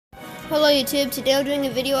Hello YouTube, today we're doing a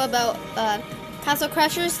video about Castle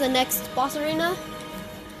Crashers, the next boss arena.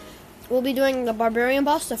 We'll be doing the barbarian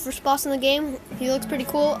boss, the first boss in the game. He looks pretty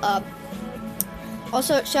cool.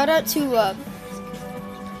 Also, shout out to,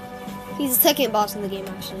 he's the second boss in the game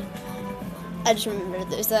actually. I just remembered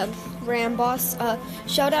there's a Ram boss.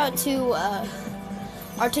 Shout out to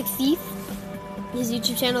Arctic Thief. His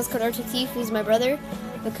YouTube channel is called Arctic Thief. He's my brother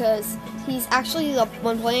because he's actually the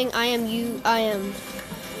one playing. I am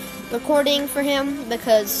recording for him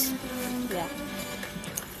because, yeah.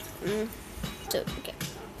 So, okay.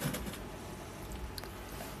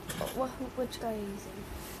 Which guy are you using?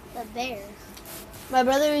 The bear. My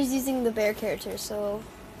brother is using the bear character, so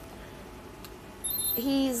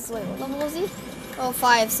he's, wait, what level is he? Oh,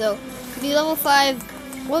 5, so to be level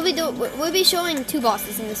 5, we'll be showing 2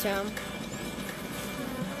 bosses in this round.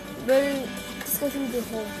 We're discussing the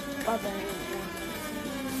whole barbarian.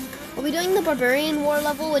 We'll be doing the barbarian war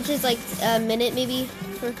level, which is like a minute maybe.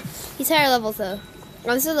 He's higher level though.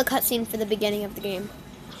 Oh, this is the cutscene for the beginning of the game.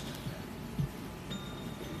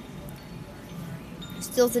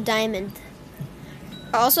 Steals a diamond.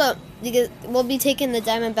 Also, because we'll be taking the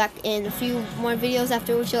diamond back in a few more videos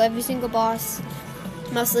after we show every single boss.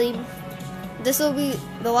 Mostly, this will be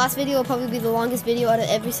the last video. Will probably be the longest video out of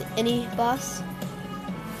any boss.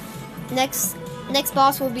 Next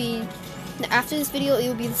boss will be, after this video it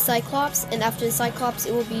will be the Cyclops, and after the Cyclops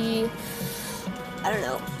it will be, I don't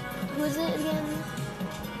know, who is it again?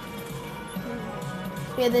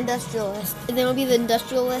 Yeah, the Industrialist. And then it will be the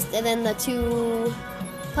Industrialist and then the 2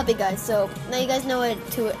 puppy guys. So now you guys know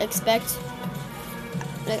what to expect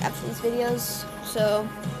like after these videos. So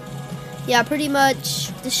yeah, pretty much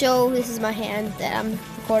to show, this is my hand that I'm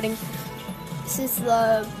recording. This is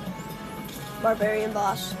the barbarian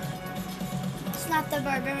boss. It's not the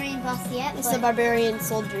barbarian boss yet. It's the barbarian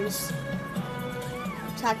soldiers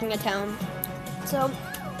attacking a town. So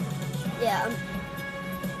yeah.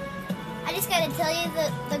 I just gotta tell you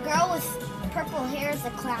that the girl with purple hair is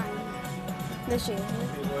a clown. Is she? Hey,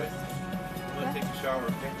 boy. I'm gonna take a shower,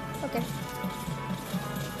 okay? Okay. Hey,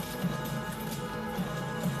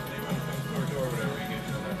 when it comes to our door, whatever, you get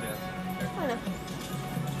on that desk. I know.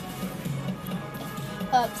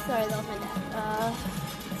 Sorry, that was my dad.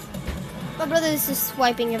 My brother is just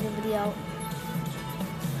wiping everybody out.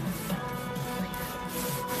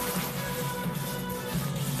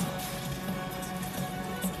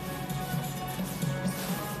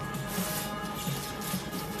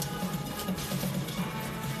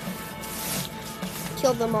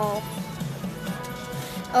 Killed them all.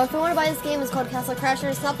 Oh, if you want to buy this game, it's called Castle Crashers.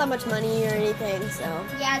 It's not that much money or anything, so.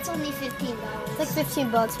 Yeah, it's only $15. It's like 15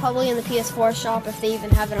 bucks, probably in the PS4 shop if they even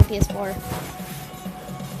have it on PS4.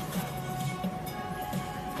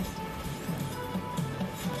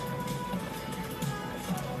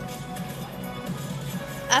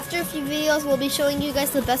 After a few videos, we'll be showing you guys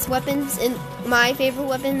the best weapons and my favorite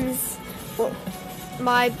weapons. Well,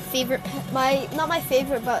 not my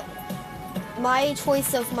favorite, but my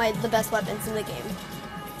choice of the best weapons in the game.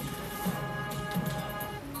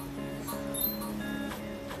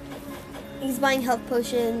 He's buying health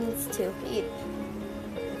potions to eat.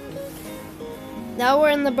 Now we're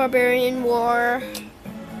in the barbarian war.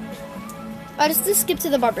 Just skip to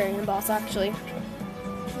the barbarian boss actually.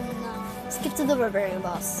 No. Skip to the barbarian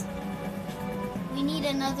boss. We need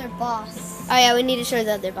another boss. Oh yeah, we need to show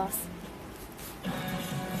the other boss.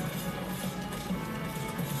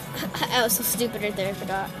 I was so stupid right there, I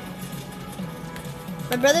forgot.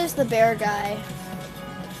 My brother's the bear guy.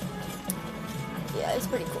 Yeah, it's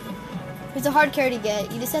pretty cool. He's a hard character to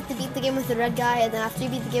get. You just have to beat the game with the red guy, and then after you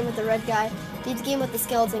beat the game with the red guy, beat the game with the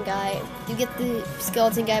skeleton guy. You get the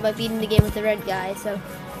skeleton guy by beating the game with the red guy, so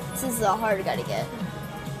this is a hard guy to get.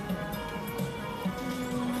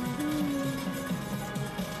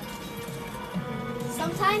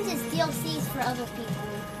 Sometimes it's DLCs for other people.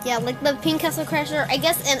 Yeah, like the Pink Castle Crasher. I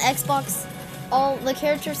guess in Xbox, all the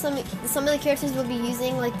characters, some of the characters we'll be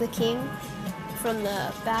using, like the king from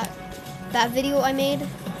the bat video I made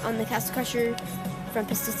on the Castle Crasher from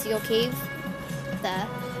Pistol Cave. The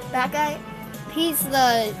bat guy. He's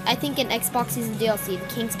I think in Xbox he's the DLC, the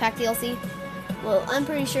King's Pack DLC. Well, I'm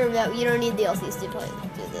pretty sure that you don't need DLCs to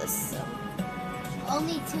do this. So.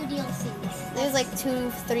 Only 2 DLCs. There's like 2,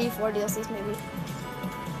 3, 4 DLCs maybe.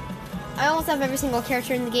 I almost have every single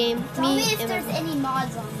character in the game. Tell me if there's any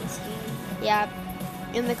mods on this game. Yeah,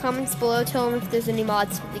 in the comments below, tell them if there's any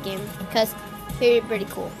mods for the game, because they're pretty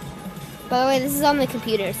cool. By the way, this is on the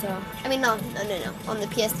computer, so I mean, no, on the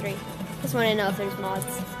PS3. Just want to know if there's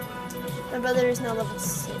mods. My brother is now level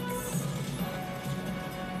 6.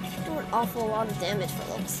 Do an awful lot of damage for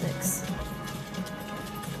level 6.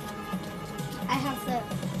 I have a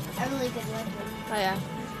really good weapon. Oh yeah.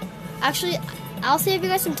 Actually, I'll save you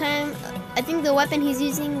guys some time. I think the weapon he's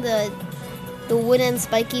using, the wooden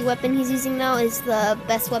spiky weapon he's using now, is the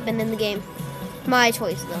best weapon in the game. My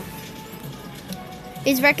choice though.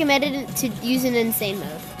 It's recommended to use in insane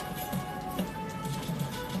mode.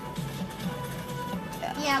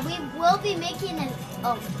 Yeah, we will be making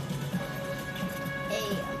a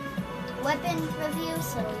weapon review,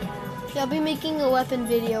 so yeah. Yeah, I'll be making a weapon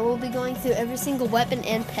video. We'll be going through every single weapon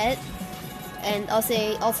and pet, and I'll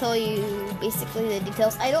tell you basically the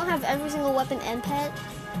details. I don't have every single weapon and pet.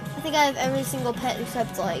 I think I have every single pet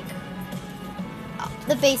except like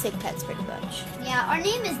the basic pets, pretty much. Yeah, our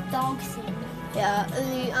name is Dogsing. Yeah,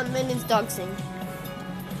 my name's Dogsing.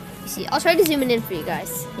 You see, I'll try to zoom it in for you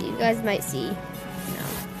guys. You guys might see. No,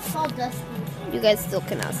 It's all dusty. you guys still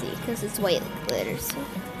cannot see because it's white glitter. So.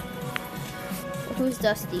 Who's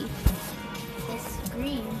Dusty? It's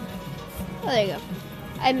green. Oh, there you go.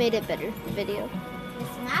 I made it better, the video.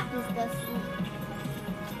 This map is dusty.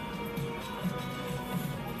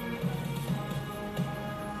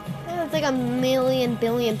 It's like a million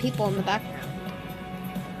billion people in the background.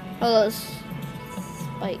 Oh, those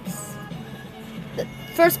spikes. The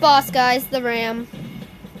first boss, guys, the ram.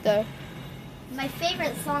 My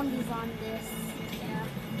favorite song is on this. Yeah.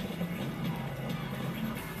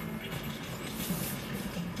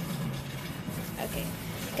 Okay,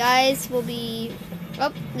 guys, will be.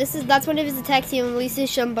 Oh, that's one of his attacks. He releases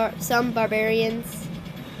some barbarians.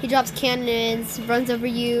 He drops cannons, runs over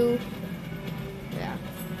you. Yeah.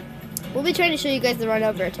 We'll be trying to show you guys the run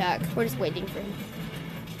over attack. We're just waiting for him.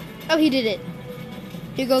 Oh, he did it.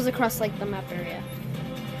 He goes across like the map area.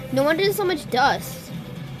 No wonder there's so much dust.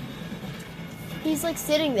 He's like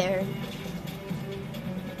sitting there.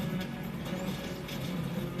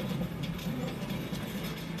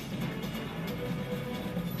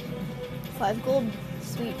 $5 gold,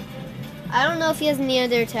 sweet. I don't know if he has any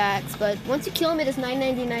other attacks, but once you kill him, it does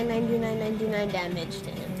 999 damage to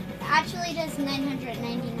him. It actually does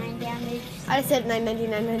 999 damage. I said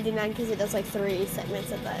 999 because it does like 3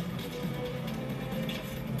 segments of that.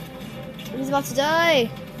 He's about to die.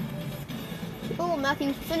 Oh,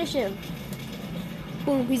 Matthew, finish him.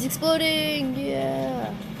 Boom, he's exploding.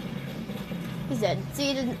 Yeah. He's dead. See,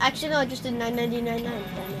 it didn't, actually, no, it just did 999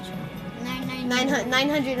 damage.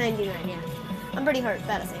 999, yeah. I'm pretty hurt,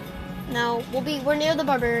 bad at saying. Now, we're near the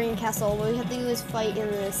barbarian castle. What we have to do is fight in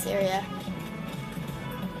this area.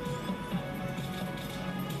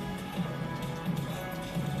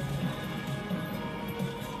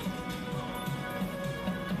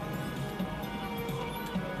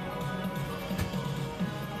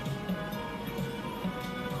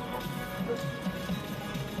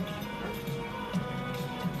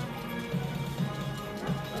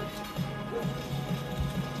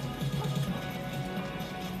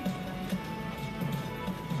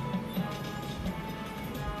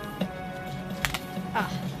 Ah,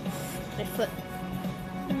 my foot.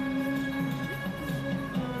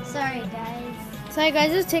 Sorry, guys. Sorry,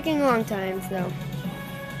 guys, it's taking a long time, so.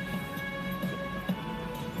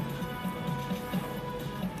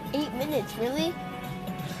 8 minutes, really?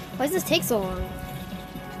 Why does this take so long?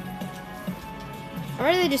 I'd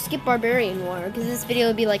rather just skip Barbarian War, because this video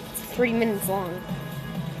would be like 3 minutes long.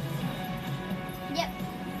 Yep.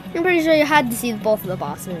 I'm pretty sure you had to see both of the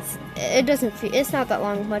bosses. It's not that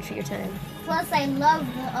long, much of your time. Plus, I love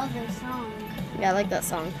the other song. Yeah, I like that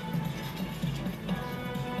song.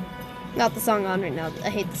 Got the song on right now. I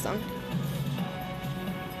hate the song.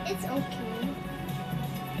 It's okay.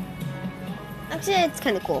 Actually, it's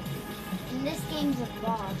kind of cool. And this game's a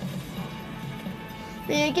boss.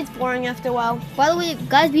 Yeah, it gets boring after a while. By the way,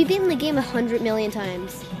 guys, we've beaten the game 100 million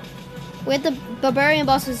times. We had the barbarian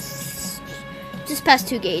bosses just past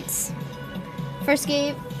 2 gates. First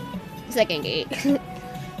gate, second gate.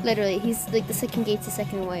 Literally, he's like the second gate's the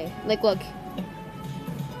second way. Like, look.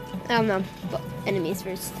 I don't know, but enemies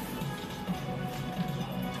first.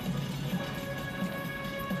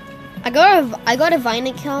 I got a Vine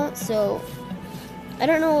account, so I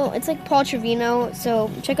don't know. It's like Paul Trevino, so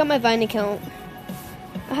check out my Vine account.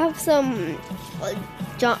 I have some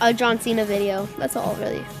John Cena video. That's all,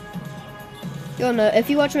 really. You'll know if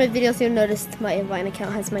you watch my videos, you'll notice my Vine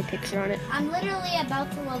account has my picture on it. I'm literally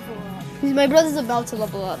about to level up. My brother's about to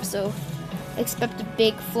level up, so expect a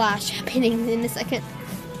big flash happening in a second.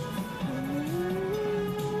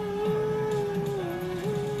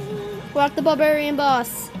 We're at the barbarian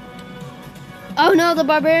boss. Oh no, the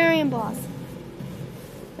barbarian boss.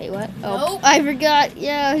 Wait, what? Oh, Nope. I forgot.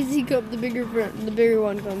 Yeah, the bigger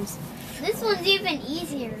one comes. This one's even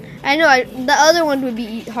easier. I know. The other one would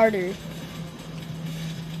be harder.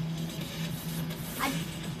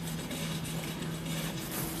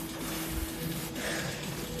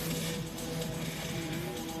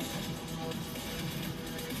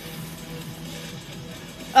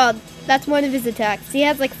 Oh, that's one of his attacks. He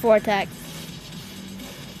has like 4 attacks.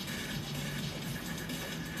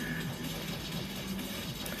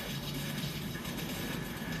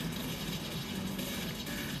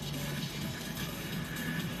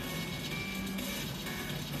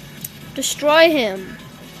 Destroy him.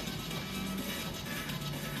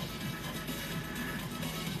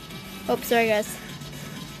 Oh, sorry guys.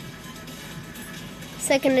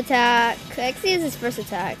 Second attack. Actually, is his first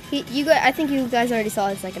attack. I think you guys already saw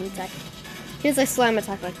his second attack. He has a slam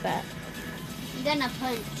attack like that. Then a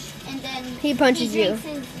punch, and then He punches you. He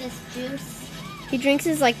drinks this juice. He drinks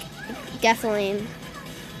his like gasoline,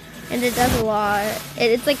 and it does a lot.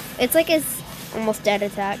 It's like his almost dead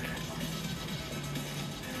attack.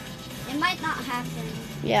 It might not happen,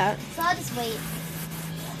 Yeah. so I'll just wait.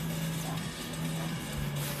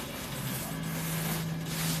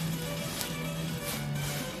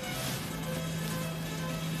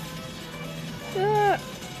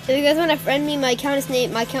 If you guys want to friend me, my account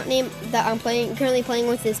name that I'm currently playing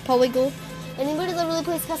with is Polywiggle. Anybody that really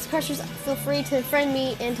plays Castle Crashers, feel free to friend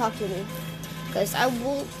me and talk to me, because I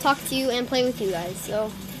will talk to you and play with you guys.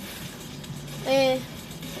 So, yeah,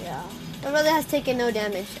 my brother has taken no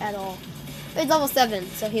damage at all. He's level 7,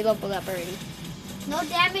 so he leveled up already. No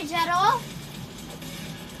damage at all?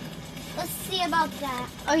 Let's see about that.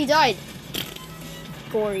 Oh, he died.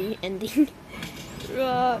 Gory ending.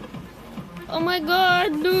 Oh my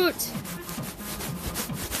god, loot!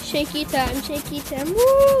 Shaky time, shaky time. Woo,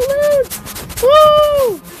 loot!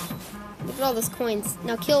 Woo! Look at all those coins.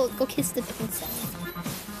 Now go kiss the princess.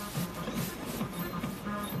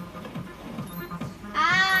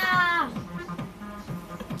 Ah!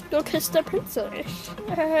 Go kiss the princess.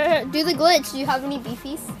 Do the glitch. Do you have any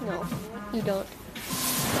beefies? No, you don't.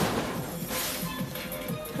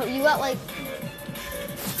 Oh, you got like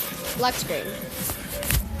black screen.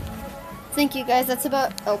 Thank you guys, that's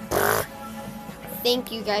about,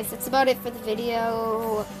 thank you guys, that's about it for the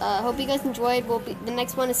video. Hope you guys enjoyed. The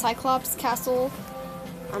next one is Cyclops Castle,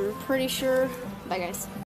 I'm pretty sure. Bye guys.